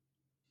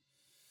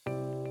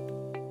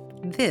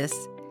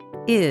This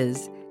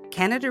is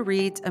Canada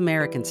Reads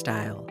American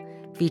Style,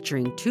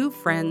 featuring two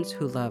friends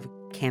who love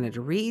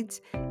Canada Reads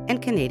and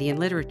Canadian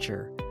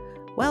literature.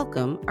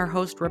 Welcome our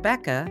host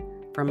Rebecca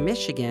from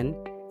Michigan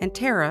and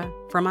Tara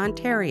from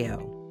Ontario.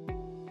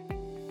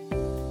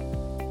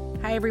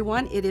 Hi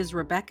everyone, it is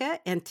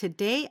Rebecca, and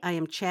today I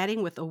am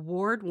chatting with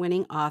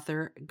award-winning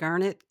author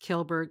Garnett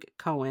Kilberg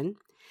Cohen.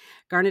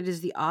 Garnett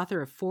is the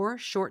author of 4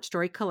 short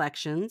story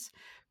collections,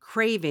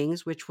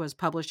 Cravings, which was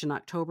published in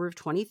October of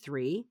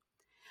 23,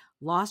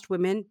 Lost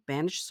Women,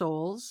 Banished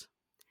Souls,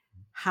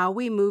 How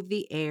We Move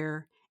the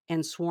Air,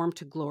 and Swarm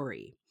to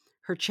Glory.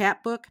 Her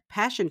chapbook,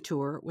 Passion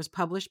Tour, was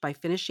published by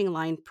Finishing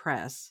Line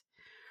Press.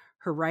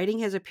 Her writing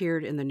has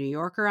appeared in The New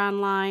Yorker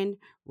Online,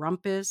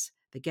 Rumpus,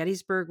 The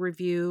Gettysburg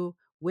Review,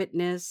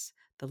 Witness,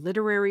 The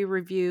Literary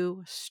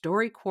Review,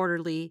 Story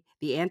Quarterly,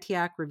 The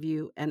Antioch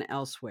Review, and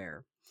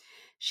elsewhere.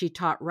 She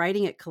taught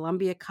writing at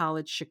Columbia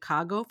College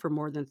Chicago for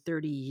more than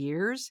 30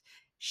 years.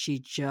 She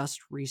just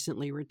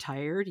recently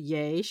retired.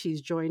 Yay,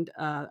 she's joined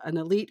an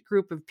elite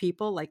group of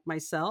people like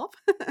myself.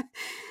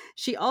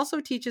 She also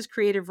teaches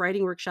creative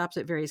writing workshops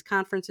at various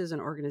conferences and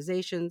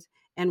organizations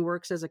and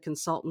works as a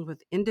consultant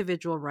with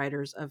individual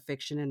writers of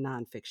fiction and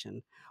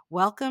nonfiction.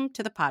 Welcome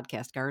to the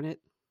podcast, Garnett.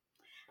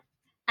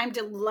 I'm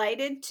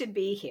delighted to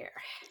be here.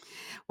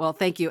 Well,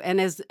 thank you. And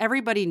as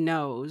everybody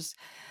knows,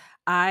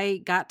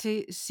 I got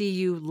to see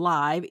you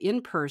live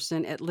in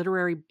person at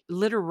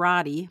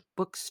Literati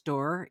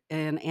Bookstore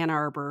in Ann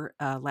Arbor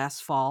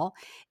last fall.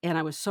 And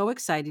I was so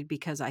excited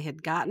because I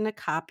had gotten a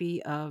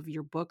copy of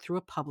your book through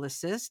a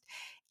publicist.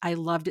 I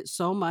loved it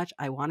so much.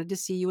 I wanted to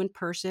see you in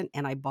person,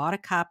 and I bought a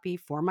copy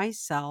for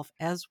myself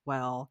as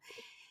well.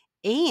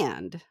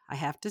 And I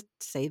have to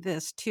say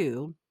this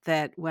too,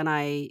 that when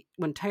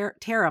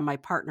Tara, my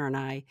partner, and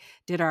I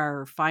did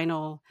our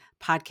final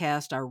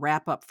podcast, our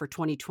wrap up for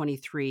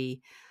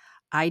 2023,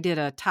 I did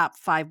a top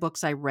 5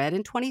 books I read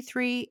in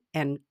 23,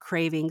 and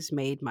Cravings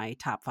made my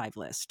top 5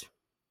 list.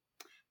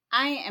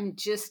 I am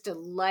just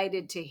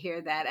delighted to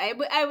hear that.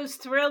 I was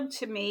thrilled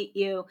to meet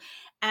you,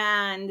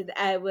 and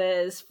I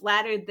was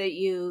flattered that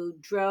you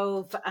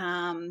drove to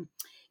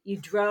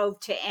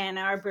Ann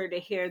Arbor to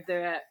hear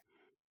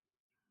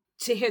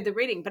the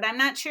reading. But I'm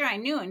not sure I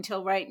knew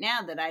until right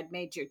now that I'd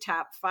made your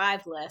top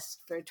 5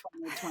 list for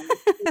 2020.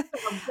 So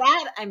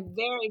that I'm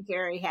very,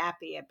 very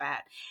happy about,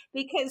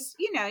 because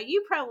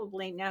you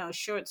probably know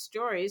short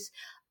stories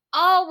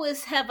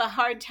always have a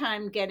hard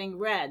time getting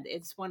read.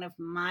 It's one of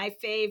my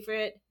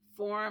favorite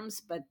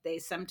forms, but they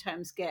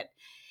sometimes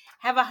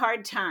have a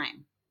hard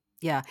time.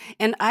 Yeah.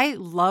 And I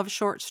love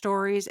short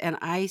stories. And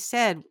I've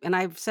said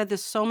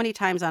this so many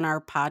times on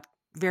our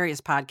various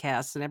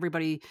podcasts, and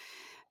everybody,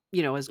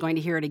 is going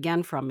to hear it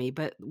again from me.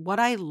 But what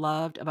I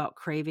loved about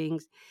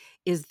Cravings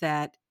is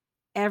that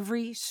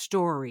every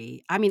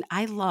story,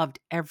 I loved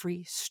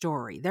every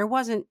story. There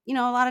wasn't, a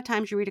lot of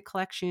times you read a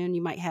collection,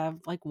 you might have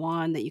like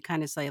one that you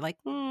kind of say like,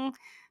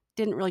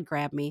 didn't really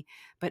grab me,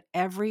 but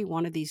every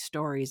one of these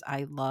stories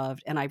I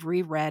loved, and I've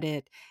reread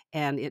it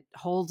and it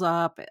holds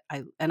up.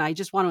 I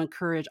just want to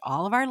encourage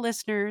all of our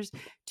listeners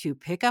to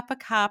pick up a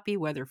copy,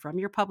 whether from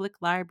your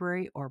public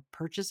library or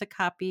purchase a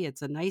copy.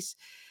 It's a nice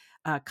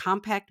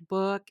compact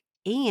book,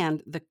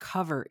 and the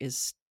cover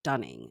is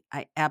stunning.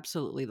 I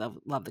absolutely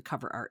love the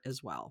cover art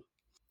as well.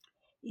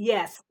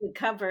 Yes, the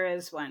cover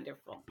is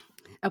wonderful.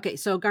 Okay,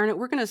 so Garnett,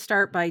 we're going to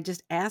start by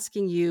just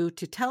asking you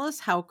to tell us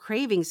how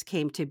Cravings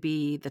came to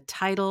be the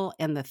title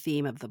and the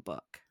theme of the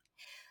book.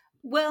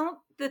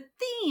 Well, the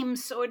theme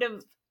sort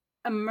of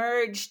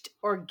emerged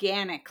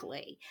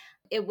organically.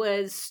 It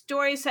was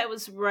stories I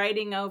was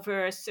writing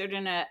over a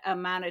certain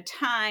amount of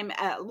time,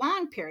 a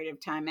long period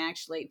of time,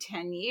 actually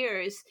 10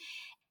 years.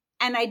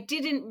 And I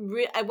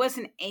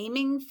wasn't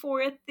aiming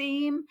for a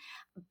theme,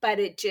 but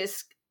it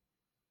just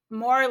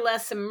more or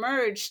less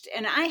emerged.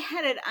 And I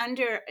had it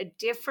under a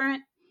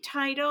different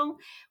title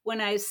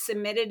when I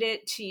submitted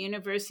it to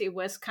University of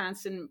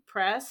Wisconsin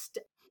Press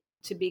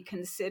to be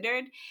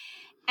considered.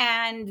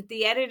 And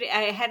the editor,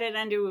 I had it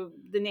under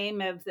the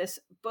name of this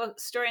book,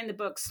 story in the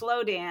book,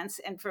 Slow Dance.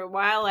 And for a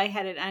while, I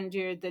had it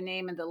under the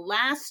name of the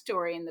last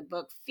story in the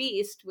book,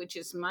 Feast, which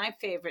is my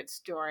favorite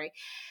story.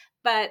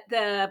 But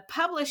the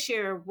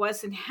publisher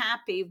wasn't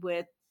happy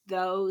with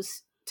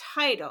those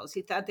titles.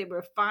 He thought they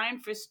were fine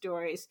for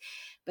stories,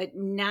 but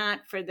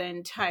not for the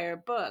entire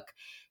book.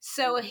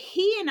 So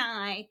he and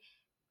I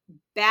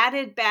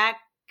batted back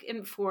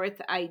and forth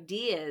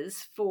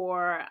ideas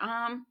for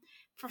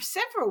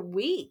several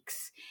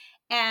weeks.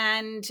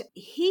 And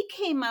he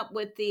came up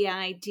with the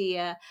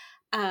idea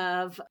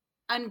of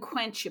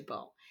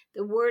unquenchable,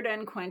 the word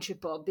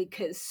unquenchable,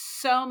 because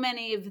so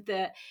many of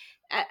the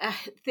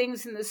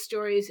things in the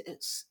stories,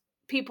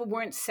 people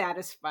weren't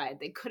satisfied.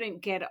 They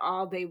couldn't get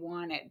all they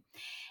wanted.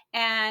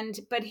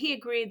 But he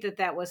agreed that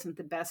that wasn't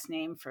the best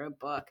name for a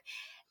book.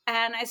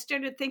 And I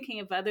started thinking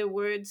of other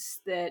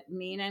words that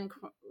mean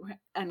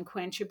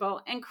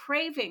unquenchable, and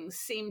cravings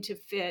seemed to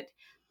fit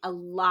a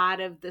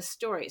lot of the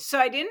story. So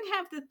I didn't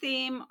have the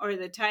theme or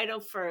the title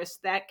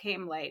first. That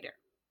came later.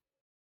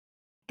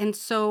 And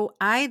so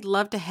I'd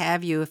love to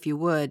have you, if you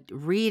would,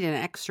 read an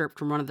excerpt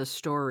from one of the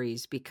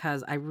stories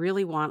because I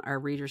really want our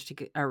readers to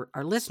get our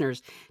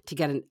listeners to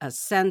get a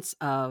sense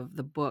of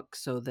the book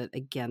so that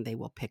again they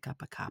will pick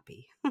up a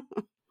copy.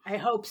 I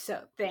hope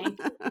so. Thank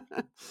you.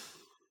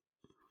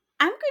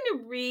 I'm going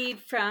to read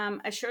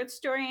from a short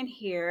story in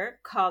here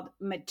called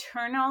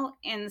Maternal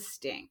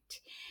Instinct.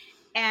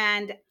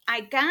 And I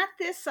got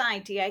this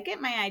idea. I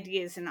get my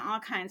ideas in all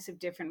kinds of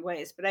different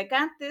ways, but I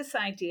got this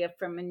idea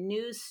from a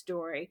news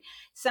story.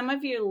 Some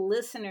of your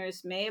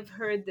listeners may have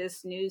heard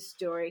this news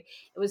story.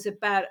 It was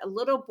about a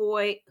little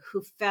boy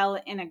who fell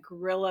in a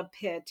gorilla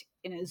pit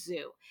in a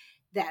zoo.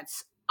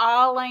 That's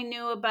all I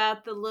knew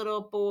about the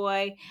little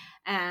boy,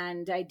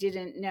 and I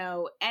didn't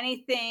know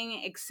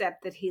anything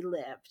except that he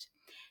lived.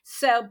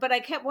 So, but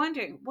I kept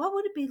wondering, what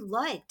would it be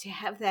like to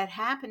have that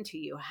happen to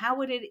you? How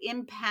would it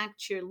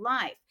impact your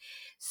life?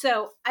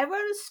 So I wrote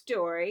a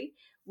story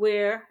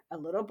where a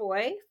little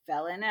boy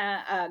fell in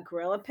a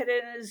gorilla pit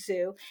in a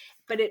zoo,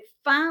 but it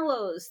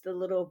follows the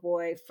little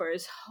boy for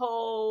his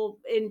whole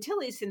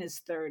until he's in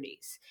his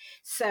 30s.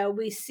 So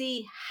we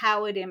see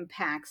how it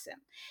impacts him.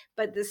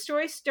 But the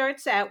story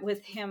starts out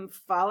with him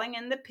falling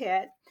in the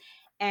pit.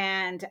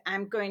 And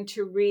I'm going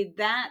to read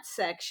that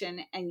section,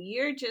 and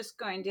you're just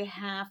going to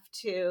have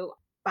to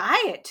buy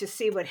it to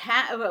see what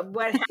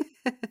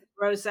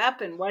grows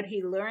up and what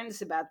he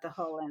learns about the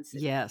whole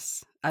incident.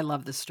 Yes, I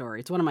love this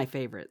story. It's one of my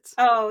favorites.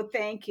 Oh,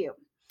 thank you.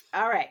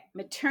 All right.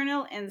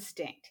 Maternal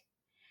instinct.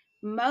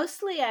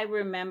 Mostly I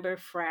remember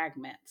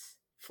fragments,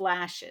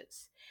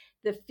 flashes,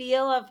 the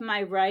feel of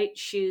my right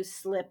shoe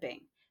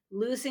slipping,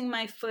 losing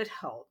my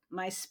foothold,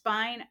 my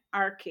spine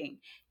arcing,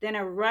 then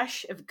a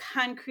rush of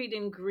concrete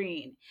and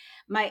green,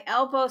 my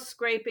elbow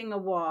scraping a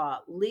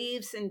wall,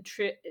 leaves and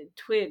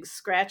twigs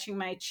scratching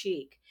my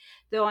cheek.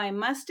 Though I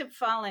must have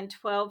fallen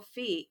 12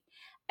 feet,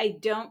 I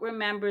don't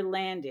remember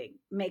landing,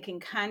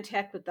 making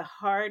contact with the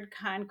hard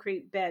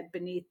concrete bed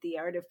beneath the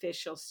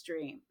artificial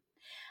stream.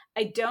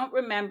 I don't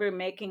remember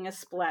making a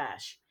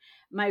splash.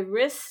 My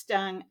wrist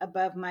stung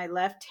above my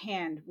left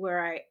hand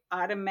where I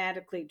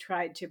automatically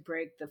tried to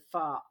break the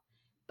fall.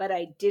 But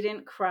I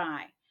didn't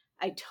cry.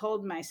 I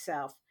told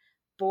myself,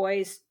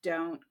 boys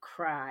don't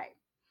cry.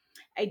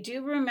 I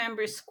do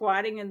remember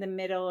squatting in the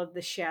middle of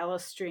the shallow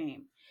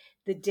stream,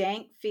 the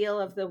dank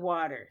feel of the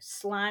water,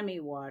 slimy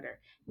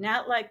water,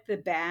 not like the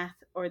bath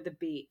or the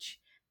beach,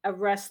 a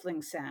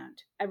rustling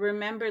sound. I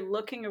remember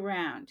looking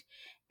around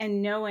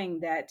and knowing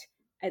that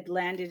I'd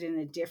landed in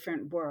a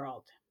different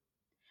world.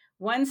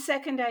 One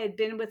second I had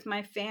been with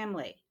my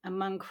family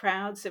among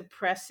crowds of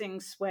pressing,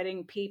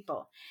 sweating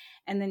people,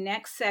 and the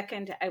next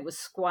second I was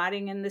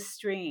squatting in the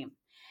stream,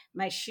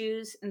 my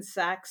shoes and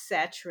socks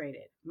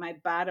saturated, my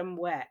bottom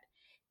wet,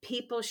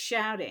 people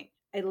shouting.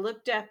 I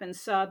looked up and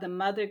saw the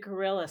mother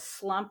gorilla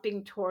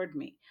slumping toward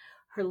me,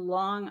 her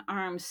long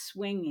arms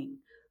swinging,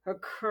 her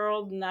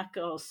curled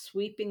knuckles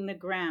sweeping the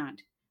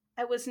ground.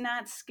 I was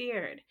not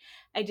scared.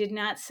 I did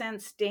not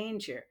sense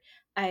danger.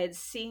 I had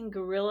seen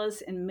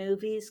gorillas in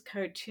movies,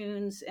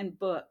 cartoons, and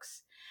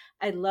books.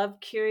 I loved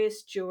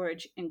Curious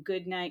George and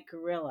Goodnight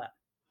Gorilla.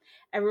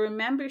 I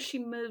remember she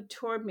moved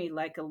toward me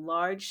like a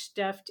large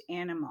stuffed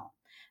animal.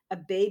 A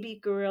baby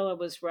gorilla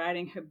was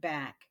riding her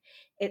back,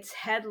 its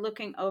head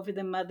looking over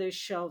the mother's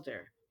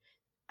shoulder.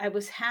 I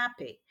was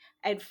happy.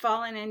 I'd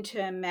fallen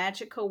into a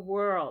magical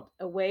world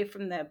away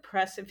from the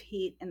oppressive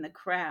heat and the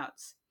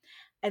crowds.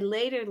 I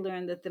later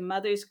learned that the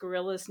mother's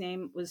gorilla's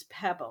name was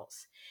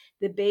Pebbles.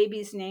 The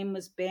baby's name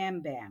was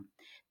Bam Bam.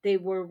 They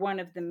were one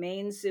of the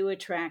main zoo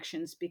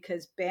attractions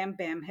because Bam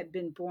Bam had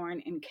been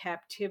born in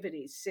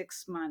captivity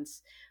 6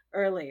 months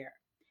earlier.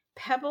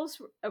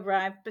 Pebbles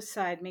arrived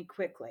beside me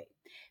quickly.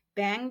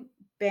 Bang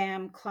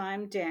Bam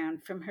climbed down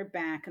from her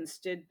back and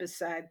stood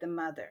beside the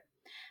mother.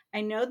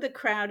 I know the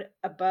crowd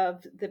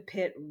above the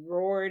pit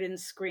roared and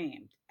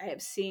screamed. I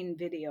have seen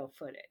video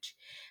footage.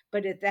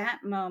 But at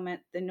that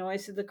moment, the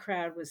noise of the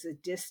crowd was a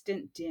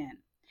distant din.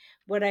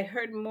 What I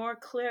heard more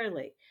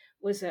clearly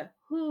was a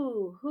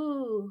hoo,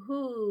 hoo,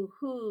 hoo,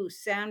 hoo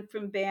sound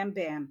from Bam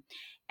Bam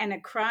and a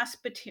cross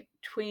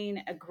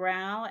between a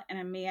growl and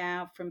a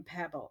meow from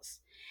Pebbles.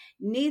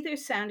 Neither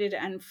sounded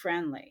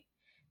unfriendly.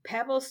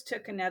 Pebbles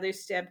took another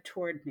step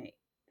toward me.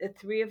 The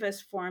three of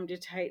us formed a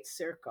tight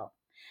circle.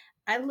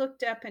 I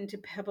looked up into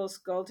Pebbles'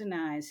 golden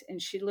eyes,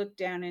 and she looked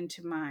down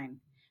into mine.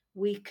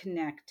 We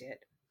connected.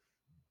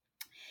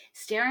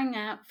 Staring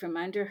out from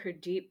under her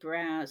deep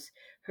brows,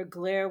 her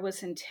glare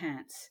was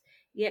intense,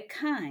 yet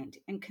kind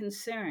and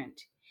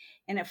concerned.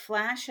 In a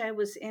flash, I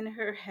was in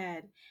her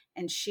head,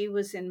 and she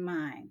was in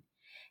mine.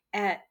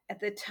 At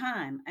the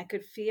time, I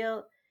could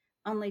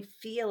only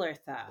feel her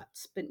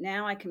thoughts, but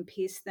now I can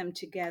piece them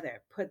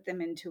together, put them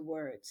into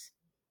words.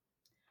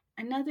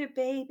 Another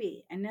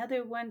baby,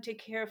 another one to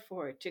care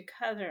for, to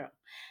cuddle,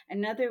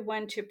 another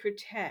one to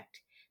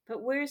protect.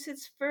 But where's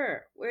its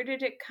fur? Where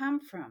did it come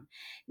from?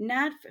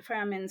 Not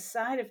from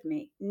inside of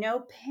me.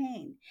 No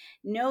pain,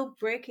 no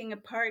breaking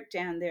apart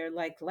down there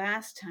like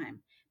last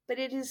time. but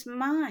it is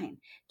mine.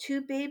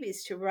 2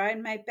 babies to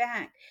ride my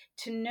back,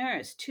 to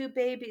nurse, 2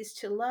 babies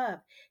to love,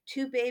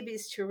 2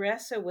 babies to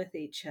wrestle with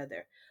each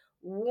other.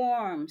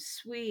 Warm,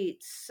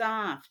 sweet,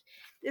 soft.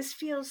 This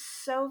feels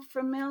so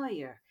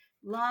familiar.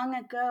 Long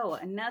ago,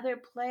 another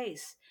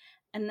place,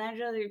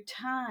 another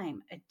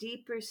time, a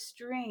deeper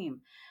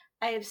stream.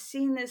 I have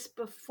seen this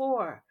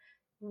before.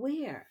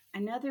 Where?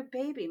 Another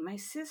baby, my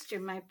sister,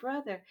 my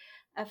brother,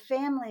 a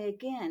family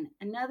again,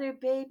 another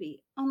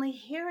baby, only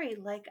hairy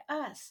like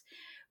us,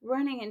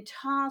 running in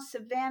tall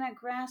savanna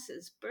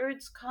grasses,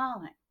 birds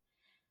calling.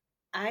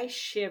 I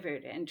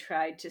shivered and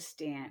tried to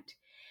stand.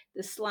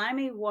 The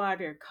slimy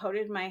water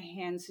coated my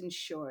hands and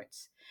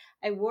shorts.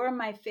 I wore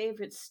my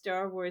favorite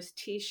Star Wars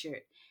t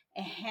shirt,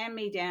 a hand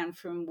me down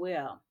from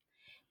Will.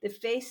 The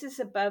faces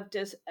above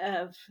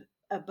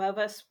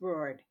us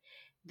roared.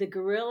 The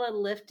gorilla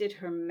lifted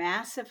her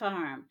massive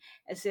arm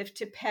as if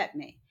to pet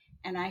me,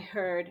 and I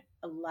heard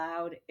a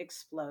loud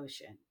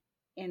explosion.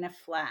 In a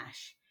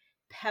flash,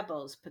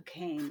 Pebbles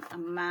became a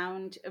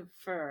mound of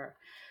fur,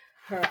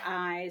 her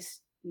eyes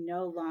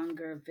no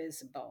longer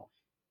visible.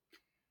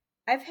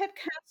 I've had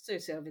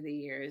counselors over the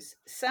years.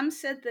 Some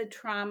said the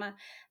trauma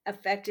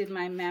affected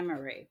my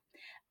memory.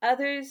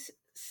 Others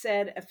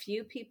said a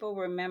few people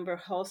remember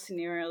whole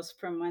scenarios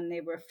from when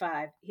they were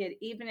 5, yet,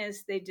 even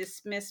as they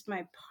dismissed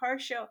my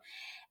partial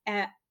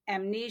a-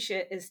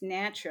 amnesia as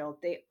natural,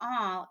 they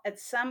all, at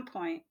some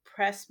point,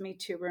 pressed me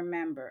to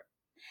remember.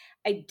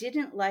 I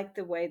didn't like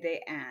the way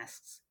they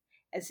asked,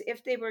 as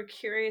if they were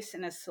curious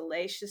in a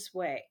salacious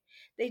way.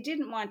 They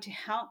didn't want to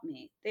help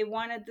me, they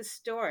wanted the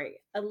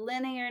story, a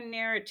linear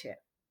narrative.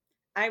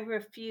 I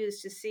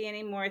refused to see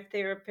any more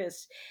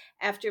therapists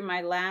after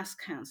my last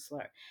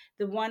counselor,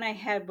 the one I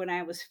had when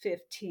I was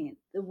 15,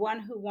 the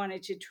one who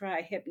wanted to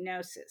try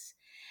hypnosis.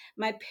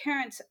 My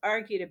parents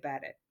argued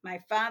about it. My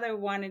father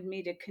wanted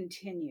me to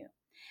continue.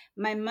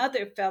 My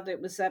mother felt it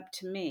was up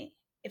to me.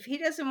 If he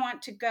doesn't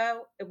want to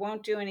go, it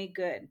won't do any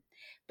good.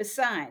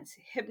 Besides,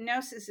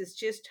 hypnosis is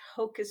just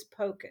hocus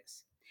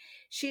pocus.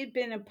 She had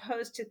been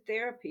opposed to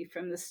therapy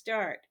from the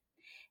start.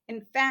 In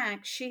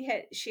fact, she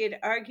had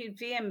argued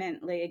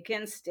vehemently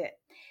against it,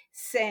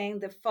 saying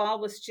the fall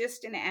was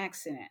just an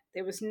accident.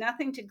 There was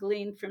nothing to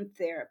glean from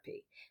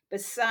therapy.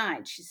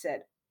 Besides, she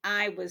said,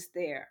 I was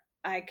there.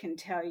 I can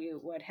tell you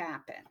what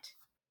happened.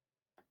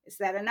 Is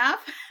that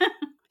enough?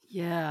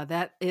 Yeah,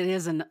 that it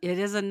is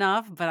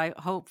enough, but I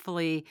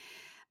hopefully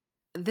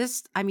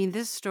this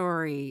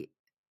story,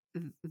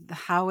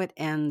 how it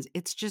ends,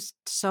 it's just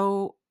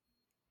so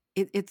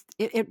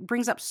it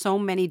brings up so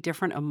many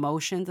different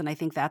emotions, and I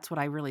think that's what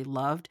I really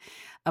loved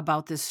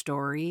about this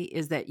story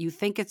is that you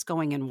think it's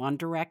going in one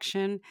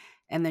direction,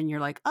 and then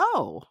you're like,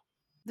 "Oh,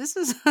 this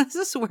is this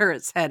is where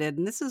it's headed,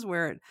 and this is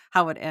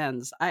how it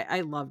ends." I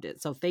loved it.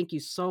 So thank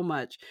you so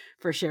much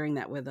for sharing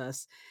that with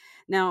us.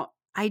 Now,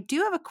 I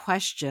do have a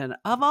question.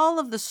 Of all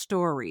of the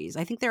stories,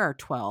 I think there are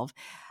 12.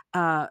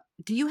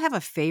 Do you have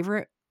a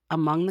favorite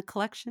among the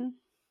collection?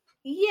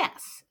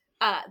 Yes.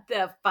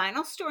 The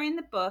final story in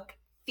the book,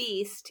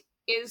 Feast,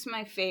 is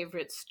my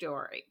favorite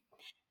story.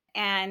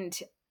 And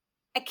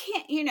I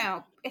can't,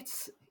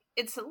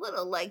 it's a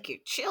little like your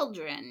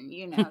children,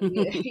 you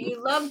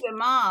love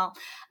them all.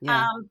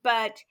 Yeah.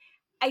 But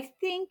I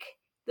think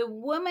the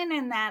woman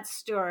in that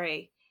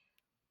story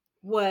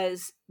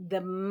was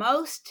the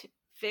most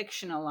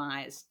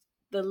fictionalized,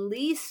 the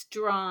least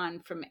drawn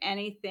from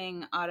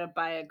anything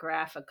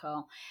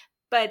autobiographical.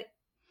 But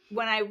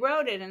when I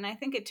wrote it, and I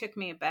think it took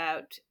me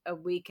about a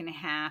week and a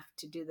half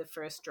to do the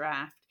first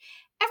draft,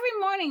 every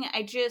morning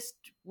I just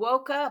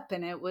woke up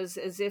and it was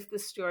as if the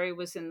story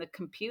was in the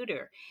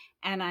computer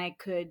and I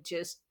could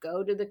just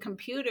go to the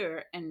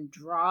computer and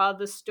draw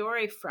the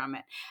story from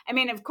it. I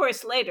mean, of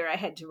course, later I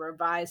had to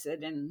revise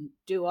it and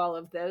do all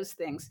of those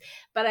things,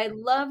 but I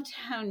loved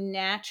how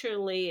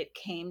naturally it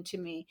came to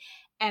me.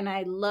 And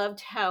I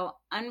loved how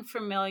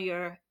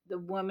unfamiliar the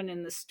woman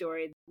in the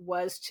story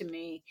was to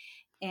me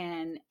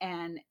and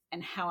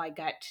how I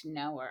got to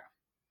know her.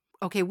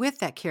 Okay, with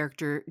that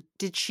character,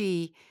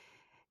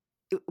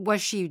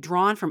 was she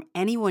drawn from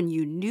anyone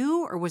you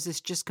knew, or was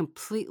this just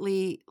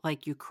completely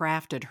like you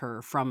crafted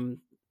her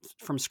from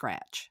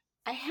scratch?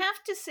 I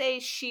have to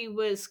say she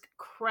was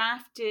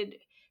crafted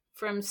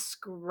from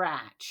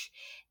scratch.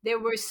 There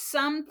were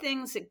some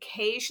things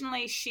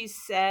occasionally she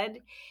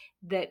said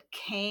that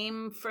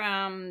came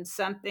from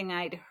something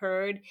I'd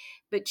heard,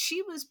 but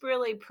she was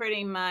really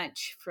pretty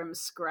much from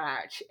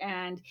scratch.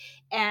 And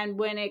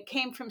when it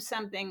came from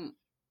something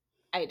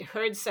I'd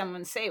heard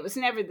someone say, it was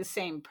never the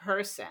same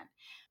person.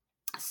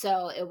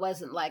 So it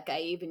wasn't like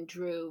I even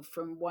drew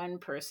from one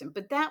person,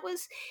 but it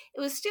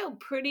was still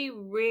pretty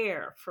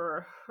rare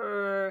for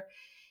her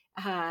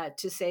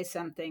to say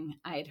something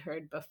I'd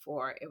heard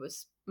before. It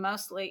was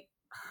mostly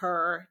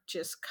her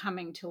just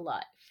coming to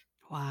life.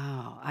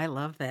 Wow, I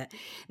love that.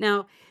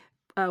 Now,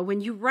 when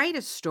you write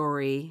a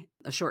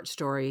short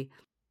story,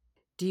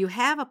 do you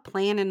have a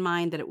plan in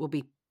mind that it will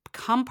be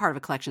become part of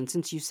a collection?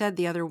 Since you said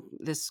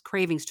this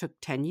Cravings took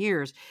 10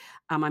 years,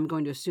 I'm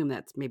going to assume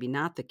that's maybe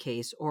not the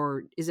case.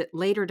 Or is it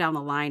later down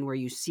the line where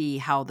you see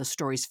how the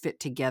stories fit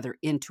together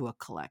into a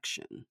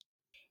collection?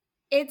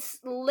 It's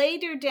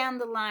later down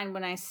the line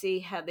when I see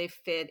how they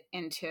fit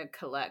into a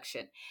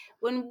collection.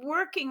 When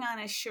working on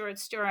a short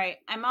story,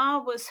 I'm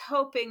always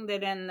hoping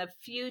that in the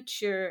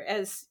future,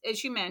 as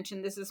you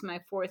mentioned, this is my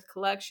fourth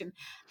collection.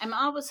 I'm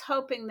always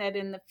hoping that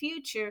in the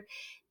future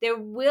this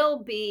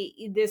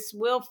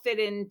will fit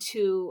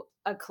into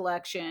a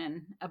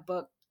collection, a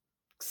book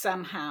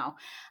somehow.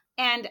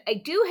 And I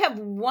do have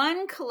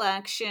one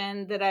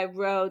collection that I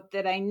wrote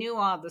that I knew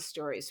all the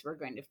stories were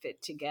going to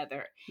fit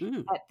together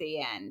Mm. at the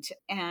end.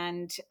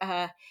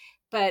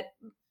 But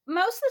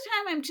most of the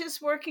time I'm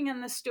just working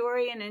on the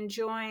story and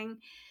enjoying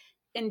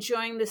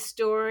the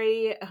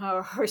story,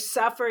 or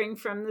suffering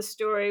from the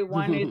story,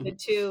 one or the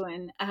two,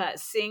 and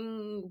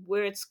seeing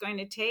where it's going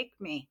to take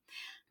me.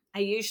 I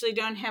usually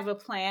don't have a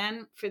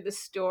plan for the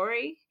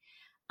story.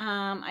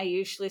 I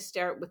usually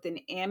start with an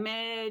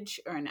image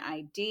or an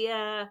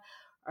idea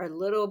or a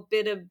little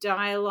bit of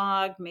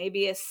dialogue,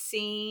 maybe a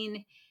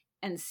scene,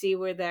 and see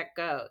where that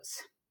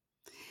goes.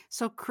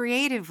 So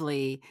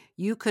creatively,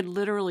 you could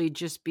literally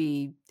just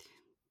be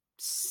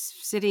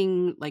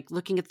sitting, like,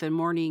 looking at the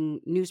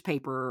morning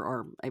newspaper,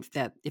 or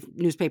if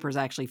newspapers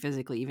actually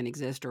physically even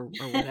exist, or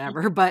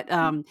whatever, but,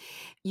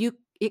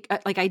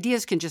 like,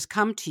 ideas can just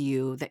come to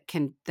you that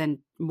can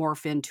then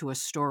morph into a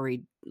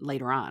story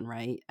later on,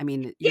 right? I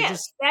mean, you're Yes,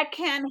 just that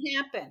can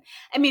happen.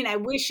 I mean, I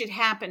wish it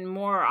happened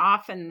more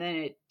often than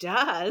it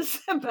does,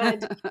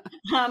 but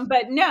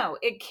no,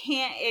 it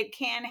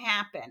can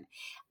happen.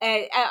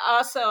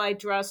 I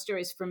draw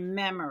stories from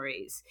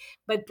memories,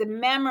 but the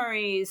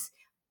memories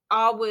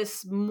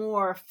always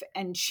morph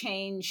and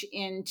change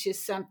into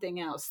something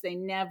else. They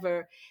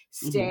never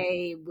Mhm.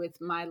 stay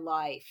with my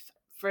life.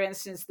 For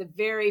instance, the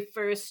very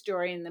first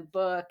story in the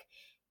book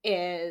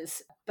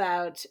is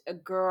about a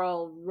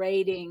girl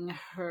raiding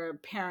her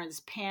parents'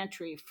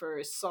 pantry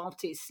for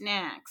salty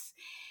snacks.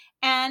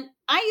 And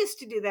I used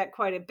to do that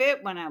quite a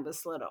bit when I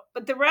was little.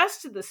 But the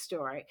rest of the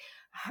story,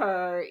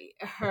 her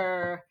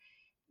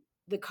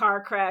the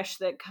car crash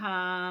that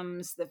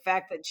comes, the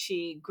fact that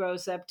she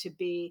grows up to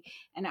be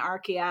an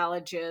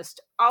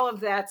archaeologist, all of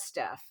that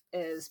stuff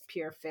is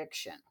pure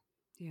fiction.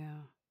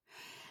 Yeah.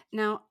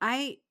 Now,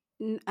 I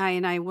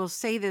will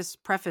say this,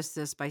 preface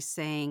this by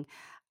saying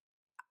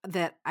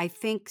that I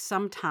think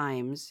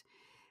sometimes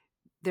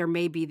there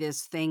may be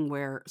this thing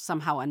where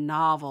somehow a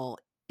novel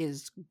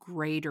is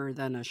greater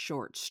than a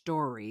short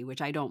story,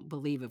 which I don't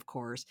believe, of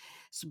course.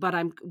 But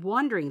I'm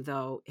wondering,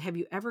 though, have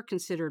you ever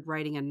considered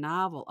writing a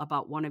novel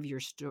about one of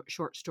your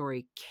short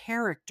story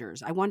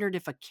characters? I wondered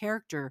if a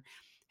character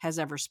has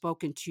ever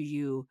spoken to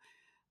you,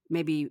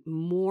 maybe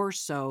more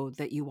so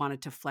that you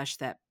wanted to flesh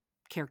that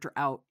character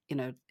out in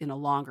a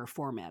longer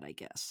format, I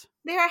guess.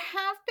 There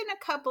have been a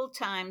couple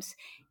times.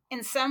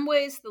 In some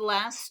ways, the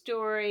last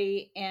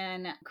story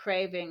in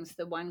Cravings,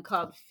 the one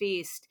called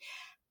Feast,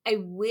 I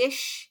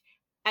wish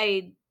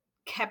I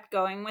kept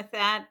going with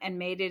that and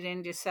made it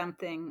into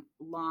something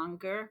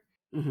longer.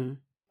 Hmm.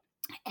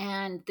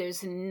 And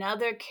there's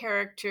another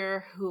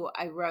character who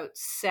I wrote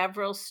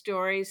several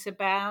stories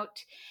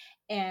about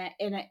in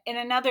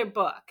another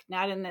book,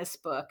 not in this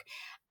book.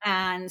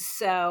 And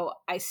so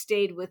I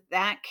stayed with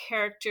that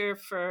character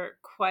for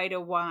quite a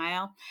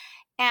while.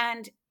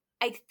 And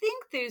I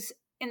think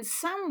in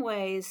some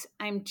ways,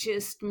 I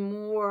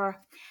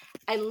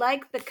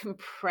like the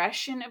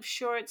compression of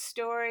short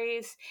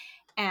stories,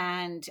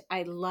 and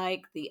I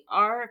like the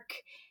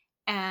arc.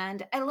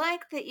 And I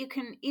like that you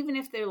can, even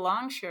if they're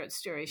long short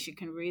stories, you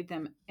can read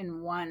them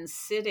in one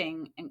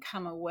sitting and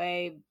come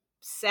away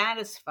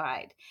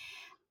satisfied.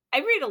 I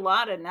read a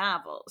lot of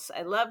novels.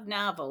 I love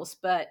novels,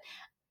 but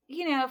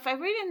if I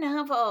read a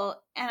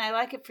novel and I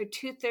like it for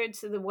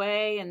two-thirds of the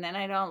way and then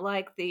I don't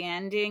like the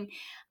ending,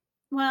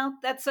 well,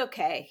 that's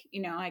okay.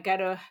 I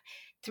got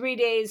 3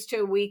 days to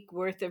a week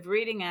worth of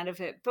reading out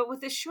of it. But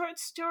with a short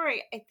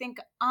story, I think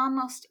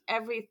almost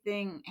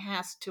everything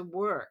has to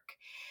work.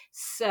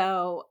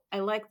 So I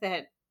like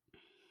the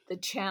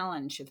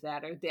challenge of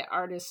that, or the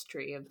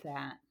artistry of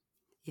that.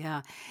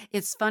 Yeah.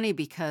 It's funny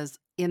because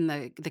in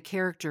the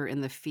character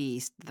in The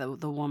Feast,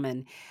 the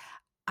woman,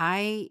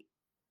 I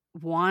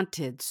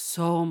wanted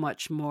so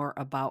much more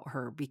about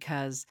her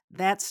because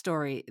that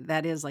story,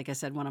 that is, like I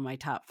said, one of my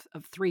top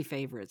of 3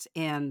 favorites,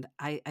 and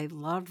I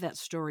loved that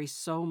story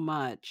so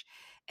much,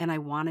 and I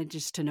wanted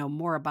just to know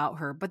more about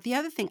her. But the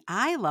other thing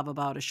I love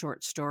about a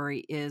short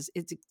story is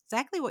it's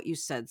exactly what you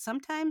said.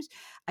 Sometimes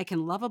I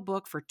can love a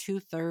book for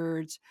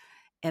 2/3,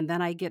 and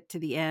then I get to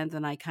the end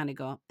and I kinda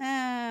go,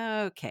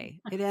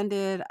 okay, it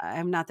ended,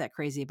 I'm not that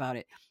crazy about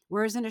it."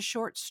 Whereas in a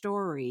short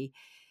story,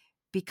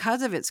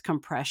 because of its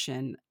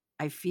compression,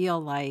 I feel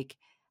like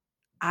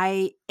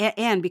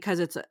and because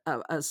it's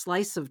a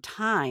slice of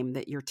time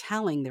that you're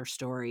telling their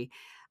story,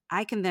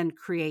 I can then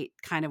create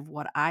kind of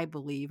what I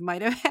believe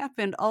might have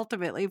happened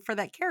ultimately for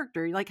that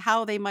character, like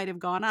how they might have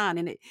gone on.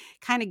 And it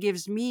kind of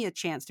gives me a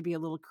chance to be a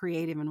little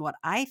creative in what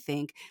I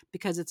think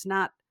because it's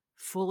not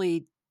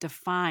fully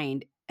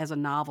defined as a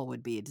novel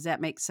would be. Does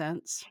that make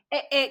sense?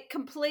 It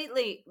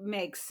completely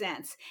makes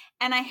sense.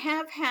 And I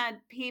have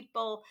had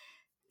people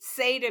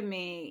say to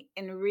me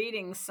in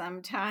reading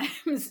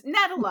sometimes,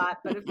 not a lot,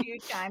 but a few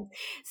times,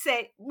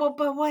 say, "Well,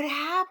 but what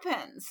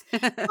happens?"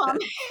 Um,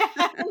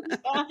 and,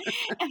 uh,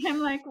 and I'm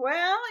like,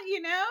 "Well,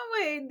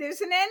 there's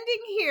an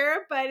ending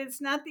here, but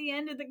it's not the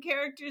end of the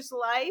character's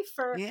life,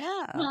 or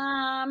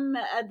Yeah.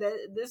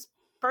 this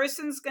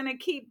person's going to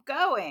keep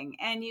going,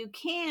 and you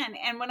can."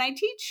 And when I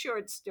teach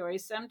short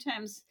stories,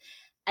 sometimes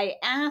I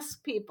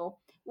ask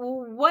people,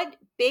 "Well, what,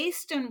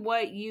 based on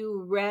what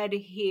you read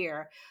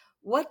here,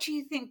 what do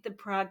you think the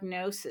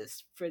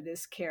prognosis for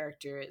this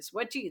character is?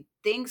 What do you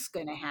think's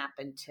going to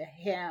happen to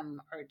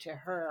him or to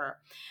her?"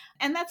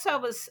 And that's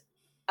always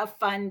a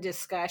fun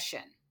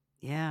discussion.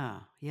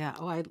 Yeah, yeah.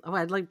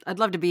 I'd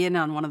love to be in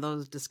on one of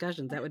those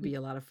discussions. That would be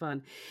a lot of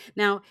fun.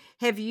 Now,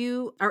 have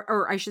you,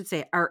 or I should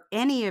say, are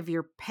any of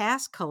your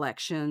past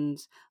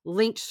collections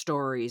linked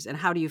stories, and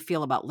how do you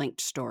feel about linked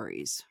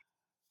stories?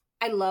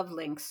 I love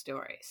link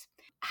stories.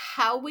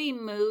 How We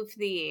Move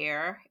the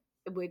Air,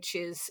 which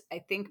is, I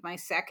think, my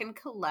second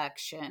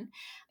collection,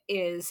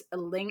 is a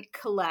link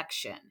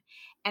collection.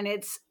 And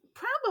it's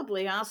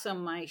probably also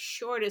my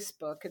shortest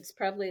book. It's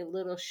probably a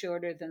little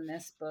shorter than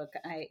this book.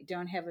 I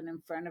don't have it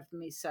in front of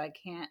me, so I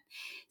can't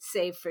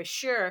say for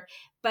sure.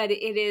 But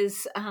it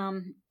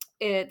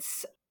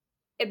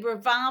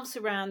revolves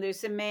around,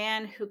 there's a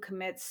man who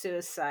commits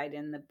suicide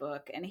in the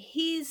book, and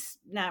he's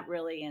not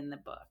really in the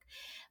book,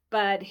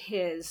 but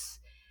his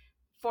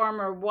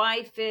former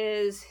wife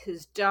is,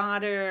 his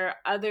daughter,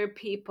 other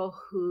people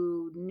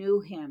who knew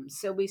him.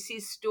 So we see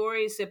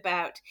stories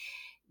about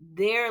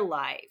their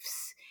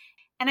lives.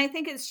 And I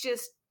think it's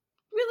just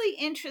really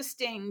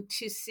interesting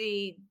to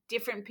see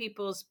different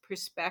people's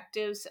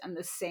perspectives on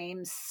the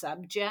same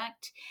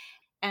subject.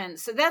 And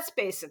so that's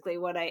basically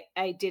what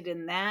I did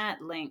in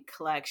that link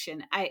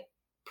collection. I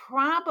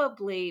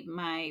probably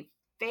my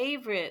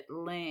favorite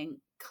link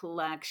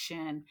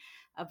collection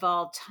of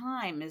all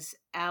time is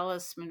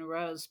Alice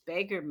Munro's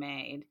Beggar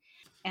Maid,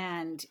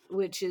 and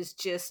which is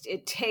just,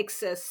 it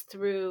takes us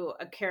through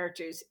a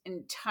character's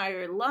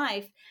entire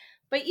life.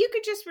 But you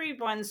could just read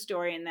one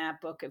story in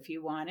that book if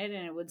you wanted,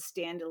 and it would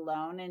stand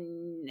alone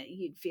and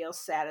you'd feel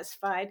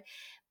satisfied.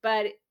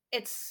 But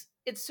it's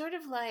sort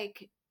of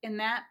like, in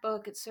that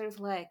book, it's sort of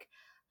like,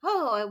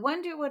 oh, I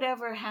wonder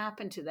whatever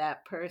happened to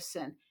that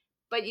person.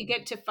 But you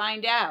get to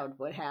find out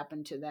what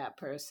happened to that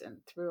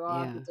person through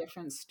all the Yeah.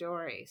 different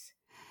stories.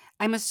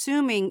 I'm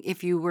assuming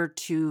if you were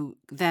to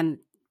then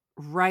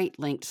write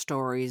linked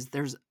stories,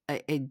 there's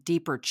a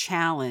deeper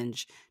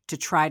challenge to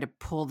try to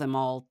pull them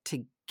all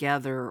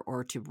together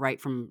or to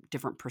write from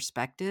different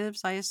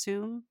perspectives, I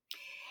assume?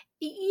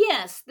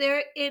 Yes,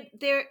 there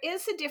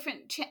is a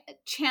different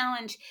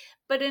challenge,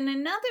 but in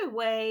another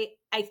way,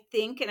 I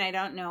think, and I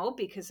don't know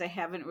because I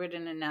haven't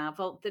written a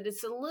novel, that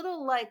it's a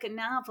little like a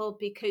novel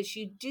because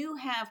you do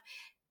have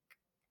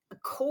a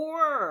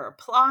core or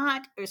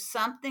plot or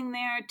something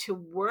there to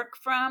work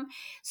from.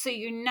 So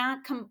you're not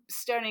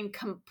starting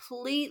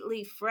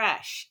completely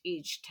fresh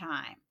each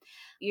time.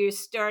 You're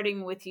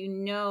starting with,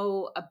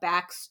 a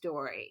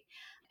backstory.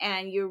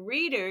 And your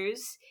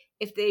readers,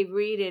 if they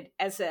read it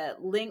as a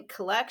link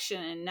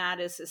collection and not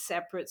as a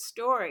separate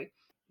story,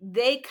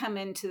 they come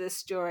into the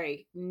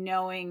story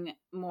knowing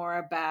more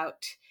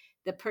about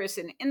the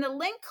person. In the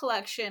link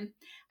collection,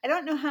 I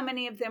don't know how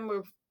many of them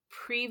were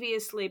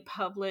previously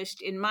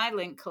published in my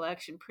link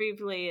collection,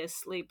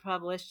 previously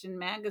published in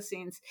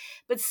magazines,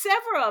 but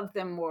several of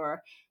them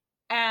were,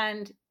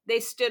 and they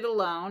stood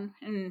alone,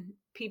 and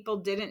people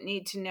didn't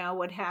need to know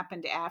what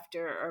happened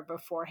after or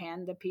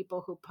beforehand. The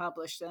people who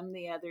published them,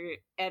 the other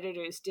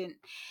editors, didn't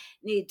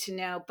need to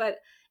know. But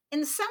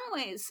in some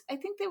ways, I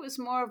think there was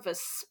more of a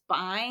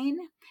spine.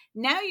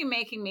 Now you're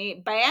making me,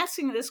 by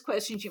asking this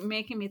question, you're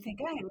making me think,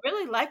 I'd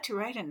really like to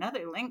write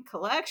another link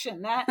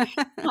collection.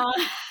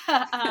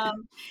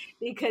 Um,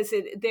 because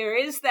there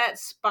is that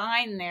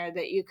spine there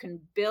that you can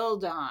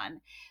build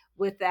on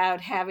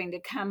without having to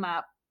come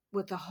up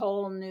with a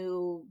whole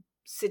new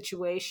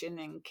situation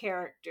and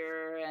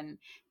character and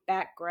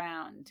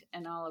background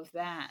and all of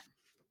that.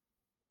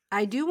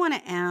 I do want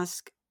to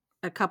ask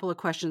a couple of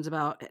questions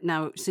about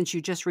now, since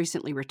you just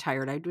recently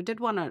retired, I did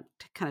want to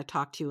kind of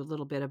talk to you a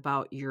little bit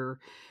about your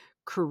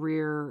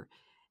career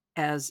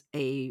as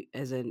a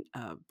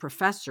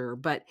professor,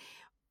 but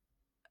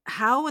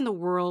how in the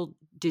world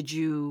did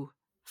you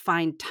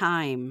find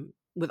time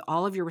with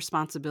all of your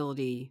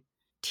responsibility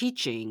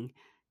teaching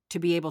to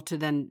be able to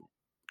then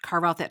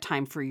carve out that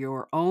time for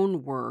your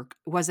own work?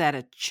 Was that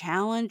a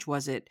challenge?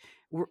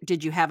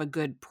 Did you have a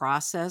good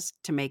process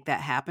to make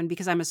that happen?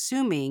 Because I'm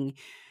assuming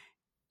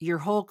your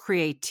whole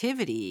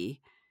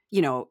creativity,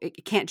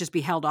 it can't just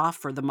be held off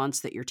for the months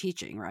that you're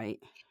teaching, right?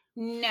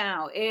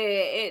 No,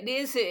 it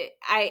is.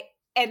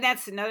 And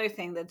that's another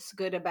thing that's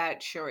good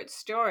about short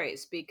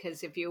stories,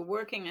 because if you're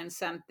working on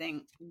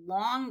something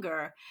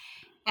longer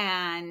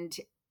and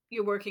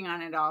you're working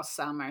on it all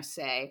summer,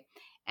 say,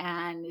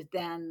 and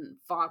then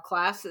fall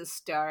classes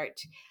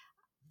start,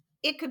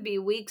 it could be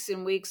weeks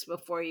and weeks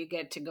before you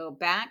get to go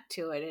back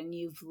to it, and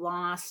you've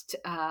lost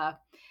the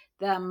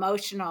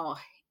emotional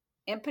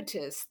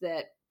impetus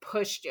that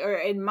pushed, or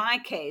in my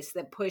case,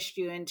 that pushed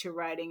you into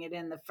writing it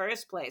in the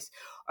first place.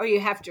 Or you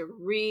have to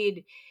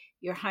read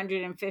your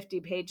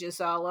 150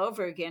 pages all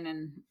over again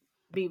and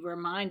be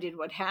reminded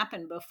what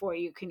happened before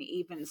you can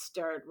even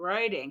start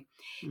writing.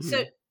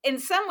 So, Mhm. in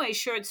some ways,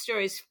 short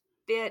stories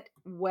fit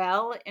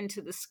well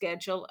into the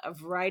schedule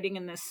of writing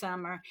in the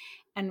summer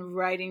and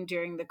writing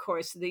during the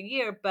course of the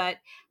year. But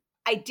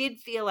I did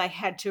feel I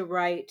had to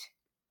write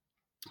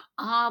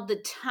all the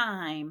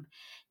time,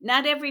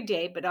 not every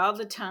day, but all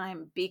the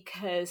time,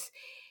 because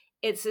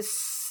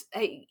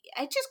I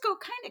just go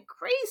kind of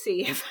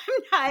crazy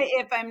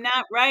if I'm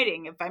not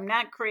writing, if I'm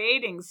not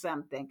creating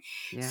something.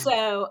 Yeah.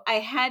 So I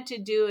had to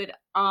do it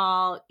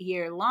all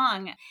year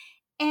long.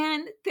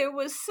 And there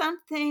was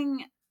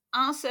something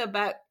also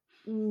about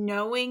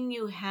knowing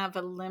you have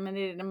a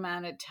limited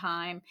amount of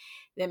time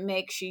that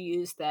makes you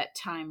use that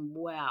time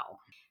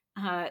well.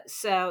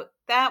 So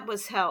that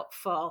was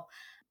helpful.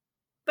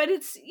 But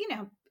it's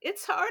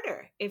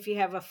harder if you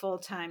have a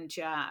full-time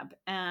job.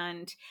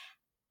 And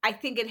I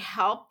think it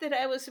helped that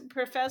I was a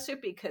professor,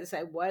 because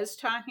I was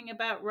talking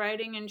about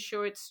writing and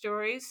short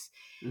stories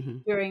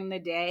Mhm. during the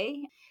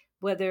day,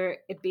 whether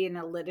it be in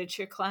a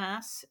literature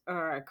class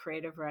or a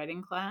creative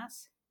writing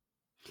class.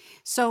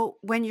 So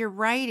when you're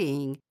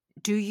writing,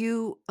 do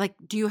you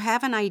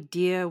have an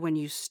idea when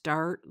you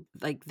start,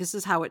 like this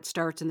is how it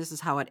starts and this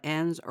is how it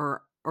ends,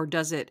 or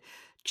does it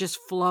just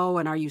flow,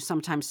 and are you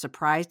sometimes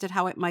surprised at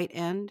how it might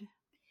end?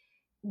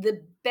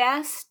 The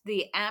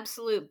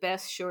absolute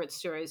best short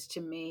stories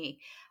to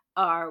me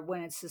are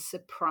when it's a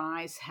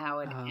surprise how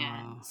it Oh,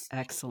 ends.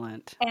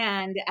 excellent.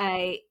 And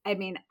I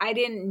mean, I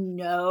didn't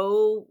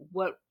know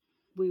what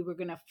we were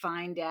going to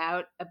find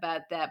out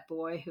about that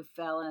boy who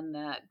fell in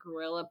the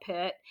gorilla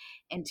pit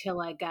until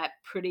I got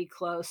pretty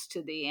close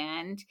to the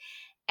end.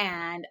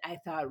 And I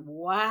thought,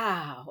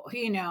 wow,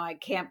 I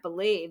can't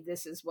believe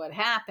this is what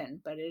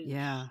happened.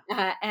 Yeah.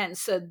 And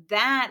so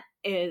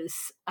that's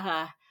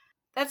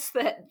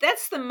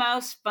the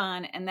most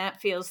fun, and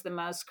that feels the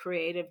most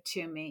creative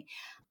to me.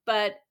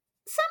 But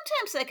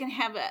sometimes I can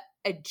have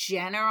a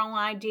general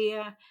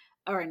idea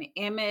or an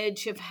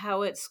image of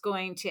how it's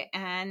going to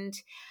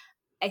end.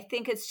 I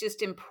think it's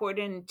just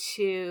important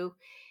to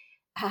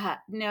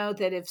know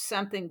that if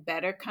something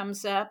better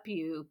comes up,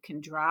 you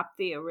can drop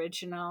the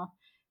original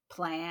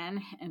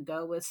plan and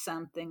go with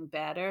something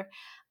better.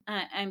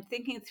 I'm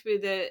thinking through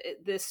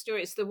the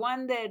stories.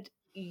 One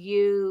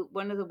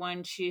of the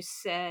ones you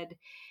said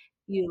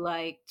you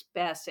liked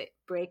best,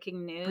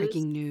 breaking news.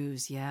 Breaking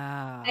news,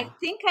 I yeah.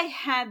 think I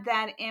had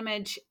that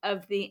image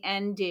of the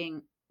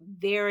ending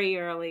very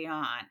early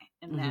on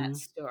in that Mhm.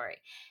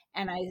 story.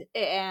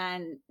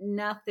 And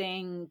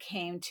nothing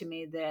came to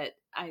me that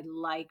I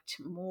liked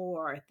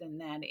more than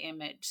that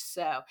image.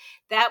 So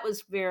that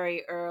was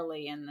very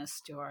early in the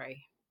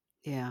story.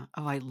 Yeah.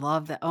 Oh, I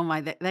love that. Oh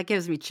my, that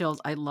gives me chills.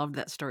 I love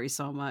that story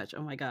so much.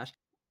 Oh my gosh.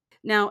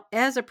 Now,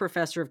 as a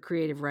professor of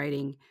creative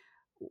writing,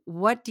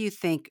 what do you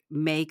think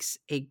makes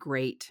a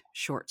great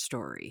short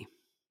story?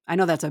 I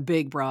know that's a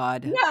big,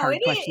 broad, No,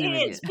 hard question to it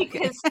begin. is,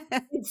 Okay. because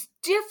it's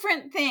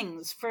different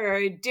things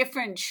for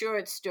different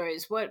short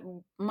stories. What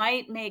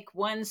might make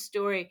one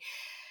story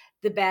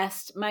the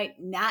best might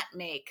not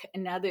make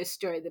another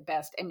story the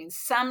best. I mean,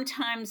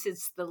 sometimes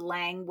it's the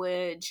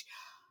language,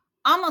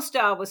 almost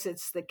always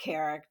it's the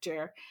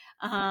character.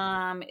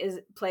 Is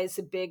Plays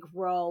a big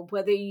role,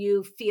 whether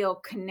you feel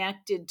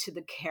connected to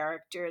the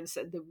character, and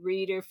so the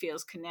reader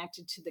feels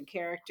connected to the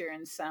character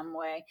in some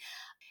way,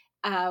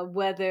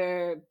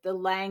 whether the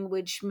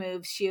language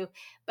moves you.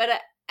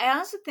 But I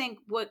also think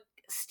what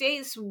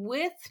stays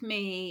with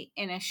me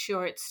in a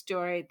short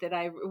story, that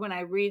when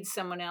I read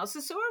someone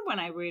else's or when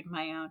I read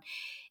my own,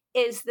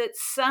 is that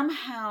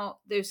somehow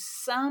there's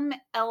some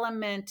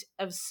element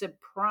of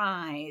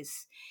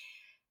surprise.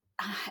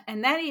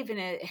 And that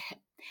even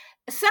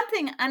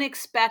something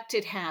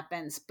unexpected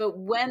happens, but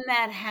when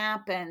that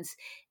happens,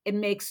 it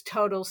makes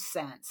total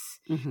sense.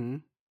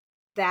 Mhm.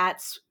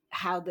 That's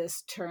how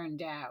this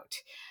turned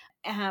out.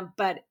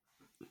 But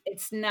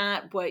it's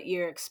not what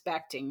you're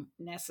expecting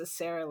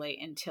necessarily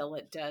until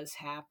it does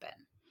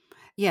happen.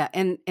 Yeah,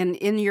 and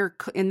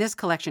in this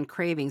collection,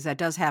 Cravings, that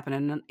does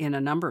happen in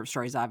a number of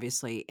stories,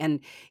 obviously, and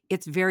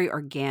it's very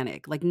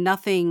organic. Like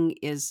nothing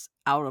is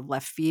out of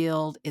left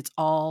field. It's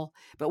all,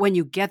 but when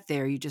you get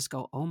there, you just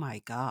go, "Oh my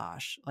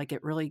gosh!" Like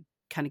it really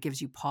kind of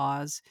gives you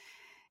pause.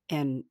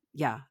 And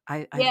yeah,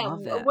 I Yeah,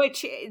 love that.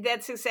 which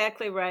that's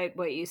exactly right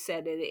what you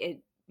said.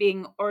 It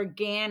being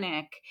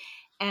organic,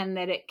 and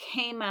that it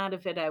came out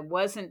of it. I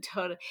wasn't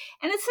total,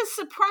 and it's a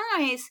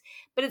surprise,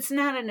 but it's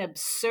not an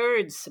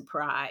absurd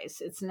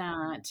surprise. It's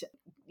not,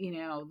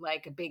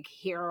 like a big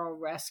hero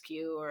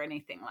rescue or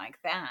anything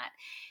like that.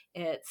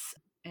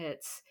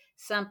 It's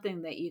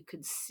something that you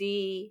could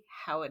see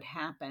how it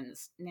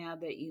happens now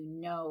that you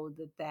know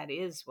that that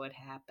is what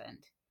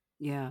happened.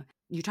 Yeah.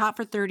 You taught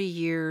for 30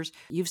 years.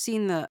 You've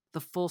seen the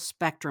full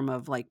spectrum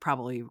of like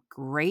probably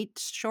great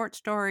short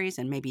stories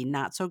and maybe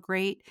not so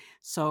great.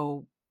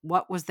 So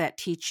what was that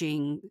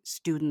teaching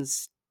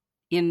students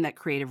in that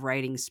creative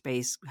writing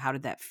space? How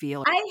did that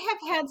feel? I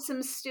have had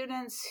some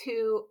students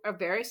who are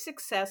very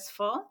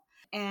successful,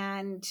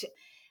 and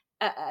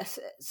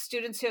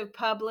students who have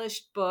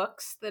published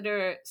books that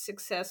are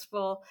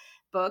successful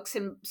books,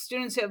 and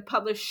students who have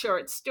published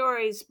short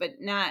stories, but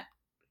not.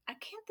 I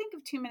can't think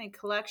of too many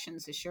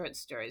collections of short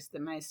stories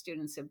that my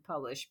students have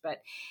published,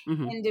 but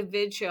Mhm.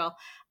 individual.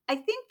 I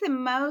think the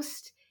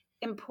most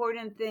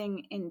important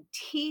thing in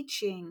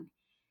teaching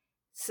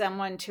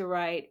someone to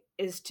write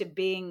is to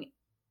be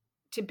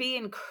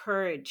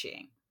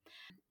encouraging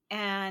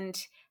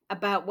and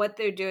about what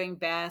they're doing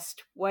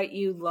best, what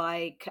you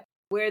like,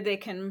 where they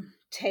can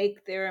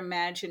take their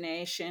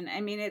imagination.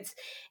 I mean, it's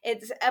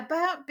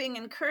about being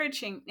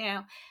encouraging.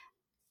 Now,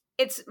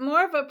 it's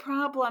more of a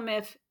problem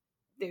if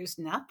there's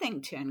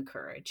nothing to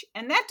encourage,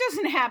 and that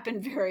doesn't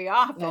happen very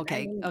often. I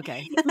Okay, mean,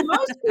 okay.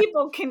 most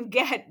people can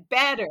get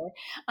better.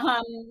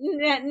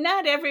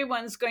 Not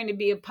everyone's going to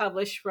be a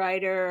published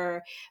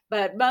writer,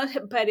 but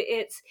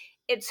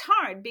it's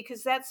hard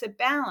because that's a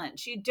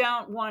balance. You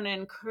don't want to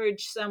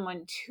encourage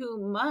someone too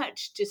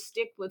much to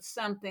stick with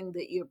something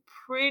that you're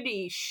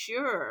pretty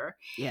sure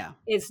Yeah.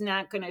 is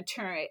not going to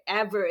turn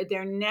ever.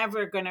 They're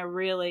never going to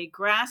really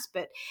grasp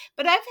it.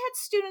 But I've had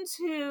students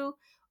who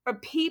or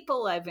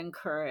people I've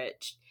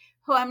encouraged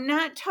who I'm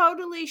not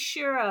totally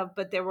sure of,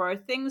 but there were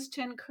things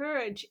to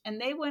encourage, and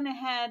they went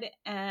ahead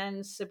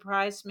and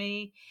surprised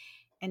me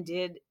and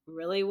did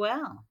really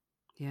well.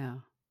 Yeah.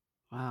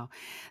 Wow.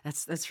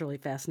 That's really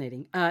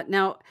fascinating.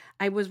 Now,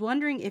 I was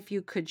wondering if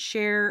you could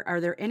share, are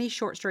there any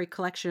short story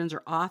collections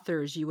or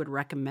authors you would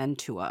recommend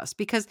to us?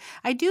 Because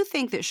I do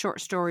think that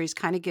short stories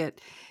kind of get,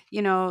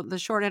 the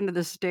short end of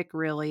the stick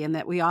really, and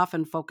that we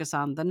often focus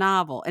on the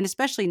novel and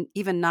especially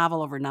even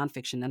novel over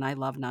nonfiction. And I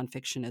love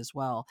nonfiction as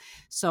well.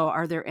 So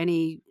are there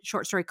any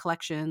short story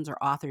collections or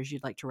authors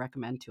you'd like to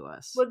recommend to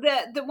us? Well,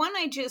 the one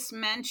I just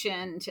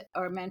mentioned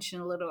or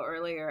mentioned a little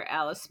earlier,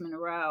 Alice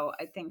Munro,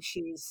 I think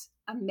she's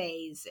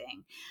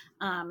amazing.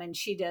 And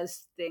she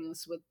does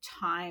things with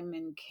time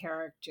and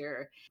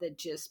character that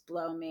just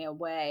blow me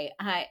away.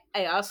 I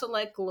also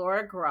like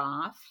Laura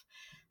Groff,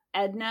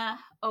 Edna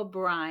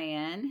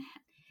O'Brien,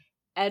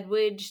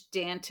 Edwidge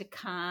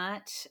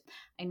Danticott.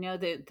 I know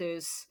that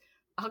there's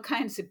all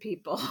kinds of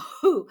people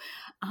who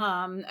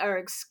are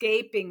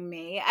escaping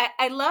me.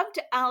 I loved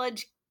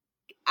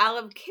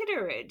Olive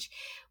Kitteridge,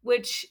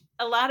 which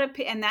a lot of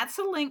and that's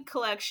a link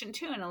collection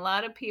too, and a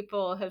lot of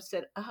people have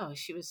said, "Oh,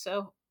 she was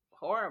so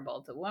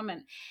horrible, the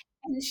woman,"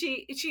 and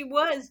she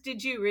was.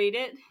 Did you read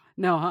it?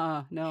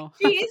 No, no.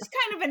 She is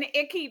kind of an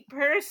icky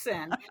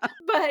person,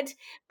 but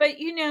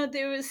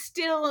there was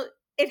still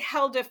it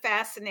held a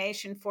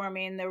fascination for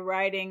me, and the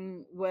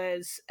writing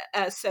was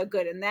so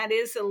good, and that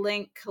is a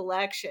link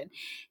collection,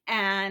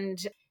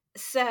 and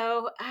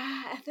so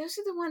those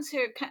are the ones who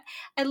are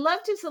I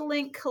loved as a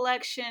link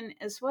collection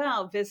as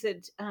well.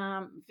 Visit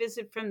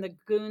from the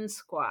Goon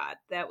Squad.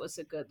 That was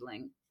a good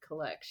link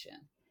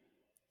collection.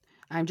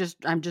 I'm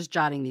just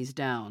jotting these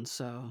down.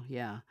 So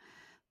yeah.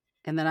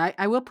 And then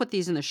I will put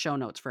these in the show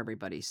notes for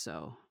everybody.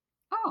 So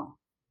Oh,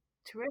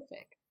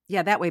 terrific.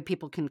 yeah, that way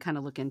people can kind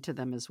of look into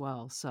them as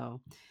well.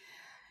 So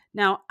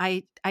now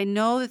I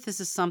know that this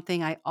is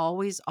something I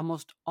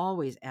almost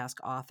always ask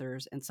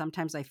authors, and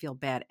sometimes I feel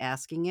bad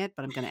asking it,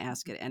 but I'm going to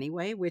ask it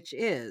anyway, which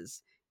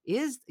is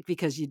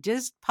because you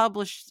just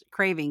published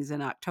Cravings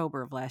in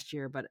October of last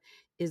year, but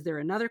is there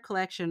another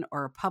collection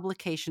or a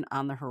publication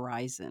on the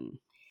horizon?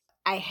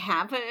 I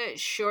have a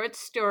short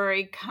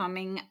story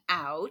coming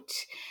out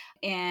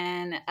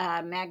in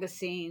a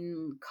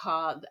magazine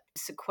called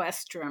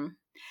Sequestrum.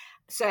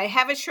 So I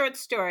have a short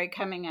story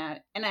coming out,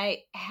 and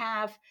I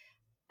have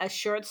a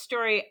short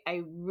story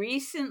I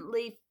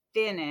recently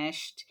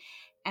finished.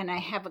 And I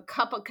have a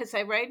couple, because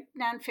I write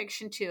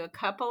nonfiction too, a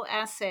couple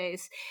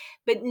essays,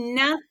 but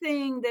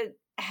nothing that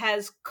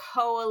has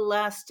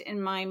coalesced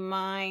in my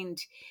mind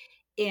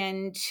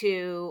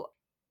into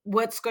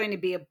what's going to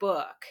be a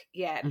book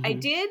yet. Mhm.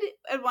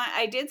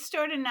 I did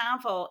start a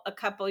novel a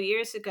couple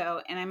years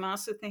ago, and I'm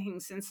also thinking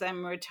since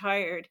I'm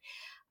retired,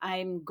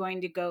 I'm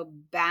going to go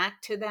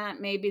back to that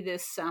maybe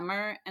this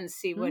summer and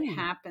see what Mm.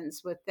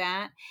 happens with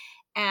that.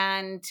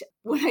 And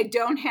when I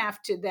don't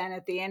have to then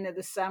at the end of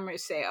the summer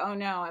say, "Oh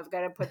no, I've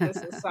got to put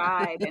this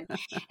aside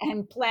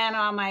and plan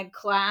all my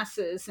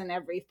classes and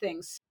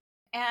everything."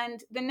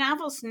 And the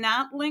novel's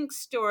not linked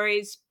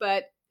stories,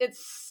 but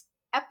it's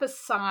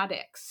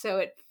episodic, so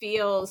it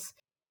feels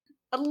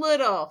a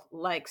little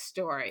like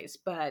stories,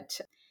 but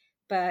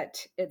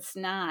it's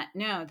not.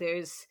 No,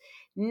 there's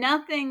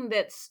nothing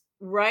that's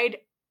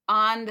right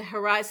on the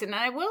horizon. And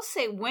I will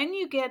say, when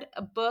you get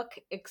a book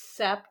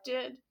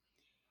accepted,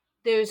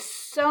 there's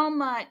so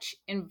much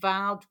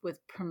involved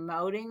with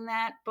promoting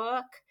that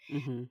book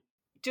Mhm.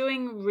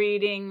 doing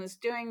readings,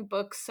 doing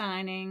book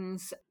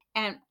signings,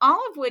 and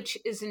all of which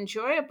is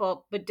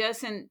enjoyable, but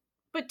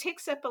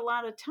takes up a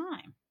lot of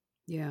time.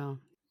 Yeah.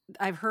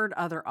 I've heard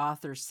other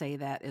authors say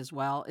that as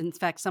well. In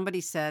fact,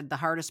 somebody said the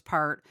hardest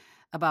part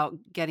about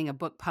getting a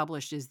book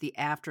published is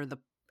after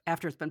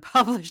it's been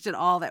published and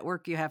all that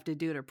work you have to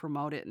do to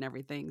promote it and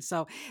everything.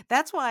 So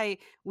that's why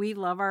we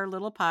love our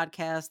little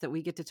podcast, that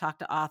we get to talk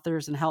to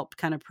authors and help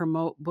kind of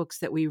promote books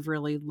that we've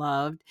really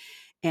loved.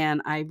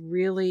 And I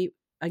really,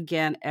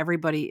 again,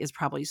 everybody is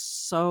probably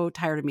so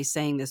tired of me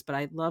saying this, but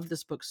I love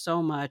this book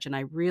so much, and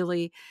I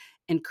really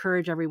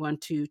encourage everyone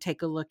to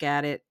take a look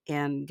at it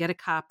and get a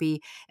copy.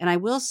 And I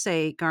will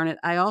say, Garnet,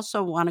 I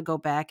also want to go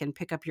back and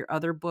pick up your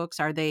other books.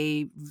 Are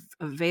they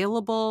I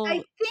available?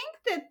 think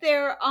that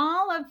they're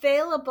all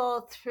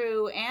available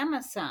through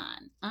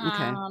Amazon.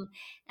 Okay.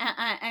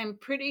 I'm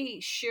pretty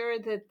sure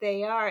that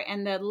they are.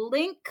 And the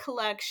link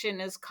collection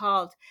is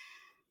called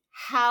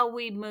How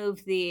We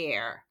Move the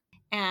Air.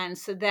 And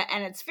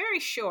and it's very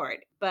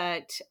short,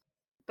 but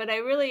I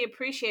really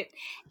appreciate.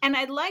 And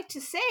I'd like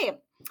to say,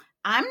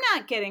 I'm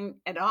not getting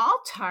at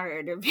all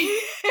tired of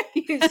you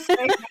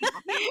saying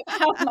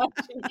how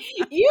much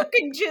you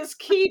can just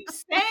keep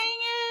saying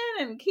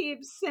it and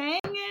keep saying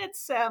it.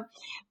 So,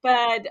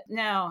 but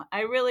no,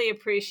 I really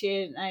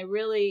appreciate it. And I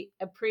really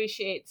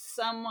appreciate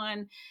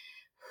someone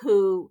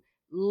who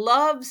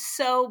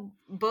loves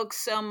books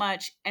so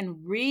much and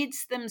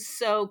reads them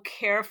so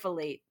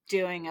carefully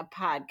doing a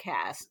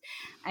podcast.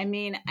 I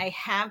mean, I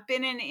have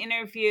been in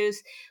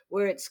interviews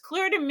where it's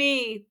clear to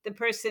me the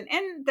person,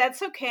 and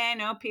that's okay, I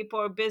know people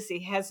are busy,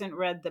 hasn't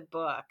read the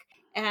book,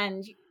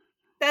 and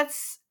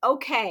that's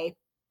okay,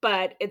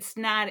 but it's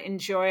not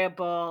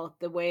enjoyable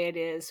the way it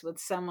is with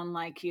someone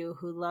like you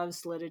who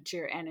loves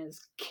literature and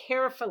is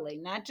carefully,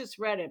 not just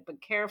read it,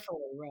 but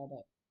carefully read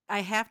it. I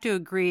have to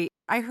agree.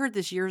 I heard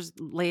this years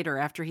later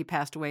after he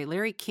passed away.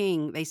 Larry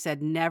King, they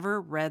said,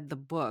 never read the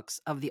books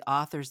of the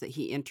authors that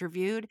he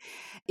interviewed.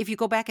 If you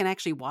go back and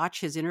actually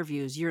watch his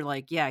interviews, you're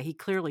like, yeah, he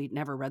clearly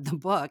never read the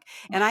book.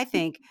 And I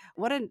think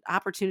what an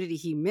opportunity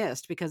he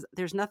missed, because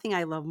there's nothing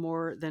I love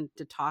more than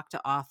to talk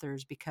to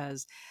authors,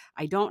 because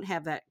I don't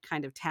have that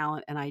kind of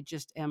talent. And I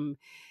just am.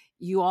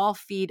 You all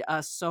feed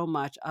us so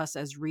much, us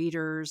as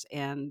readers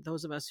and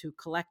those of us who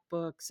collect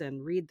books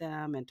and read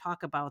them and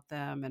talk about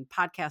them and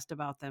podcast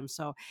about them.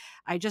 So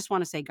I just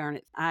want to say,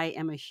 Garnet, I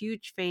am a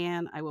huge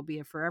fan. I will be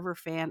a forever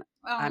fan.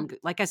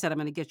 Like I said, I'm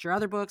going to get your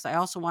other books. I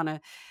also want to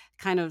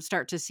kind of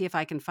start to see if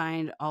I can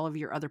find all of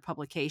your other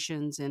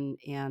publications and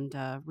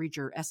read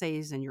your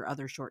essays and your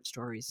other short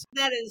stories.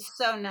 That is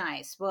so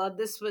nice. Well,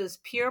 this was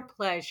pure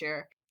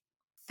pleasure.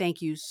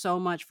 Thank you so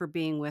much for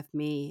being with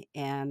me,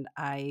 and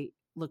I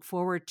look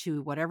forward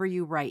to whatever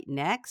you write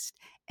next,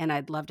 and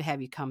I'd love to have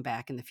you come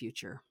back in the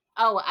future.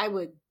 Oh, I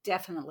would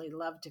definitely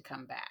love to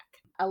come back.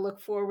 I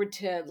look forward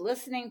to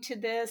listening to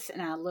this,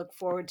 and I look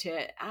forward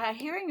to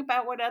hearing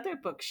about what other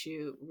books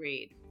you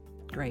read.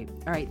 Great.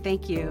 All right.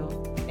 Thank you.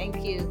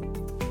 Thank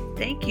you.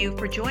 Thank you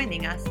for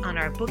joining us on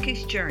our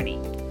bookish journey.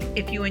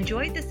 If you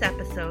enjoyed this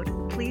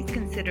episode, please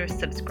consider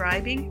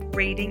subscribing,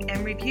 rating,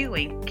 and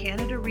reviewing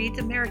Canada Reads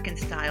American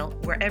Style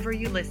wherever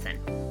you listen.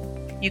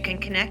 You can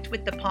connect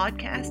with the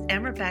podcast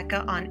and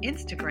Rebecca on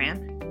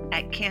Instagram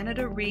at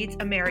Canada Reads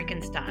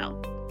American Style,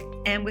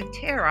 and with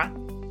Tara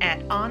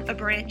at On a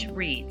Branch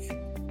Reads.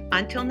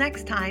 Until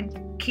next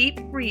time, keep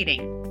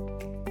reading.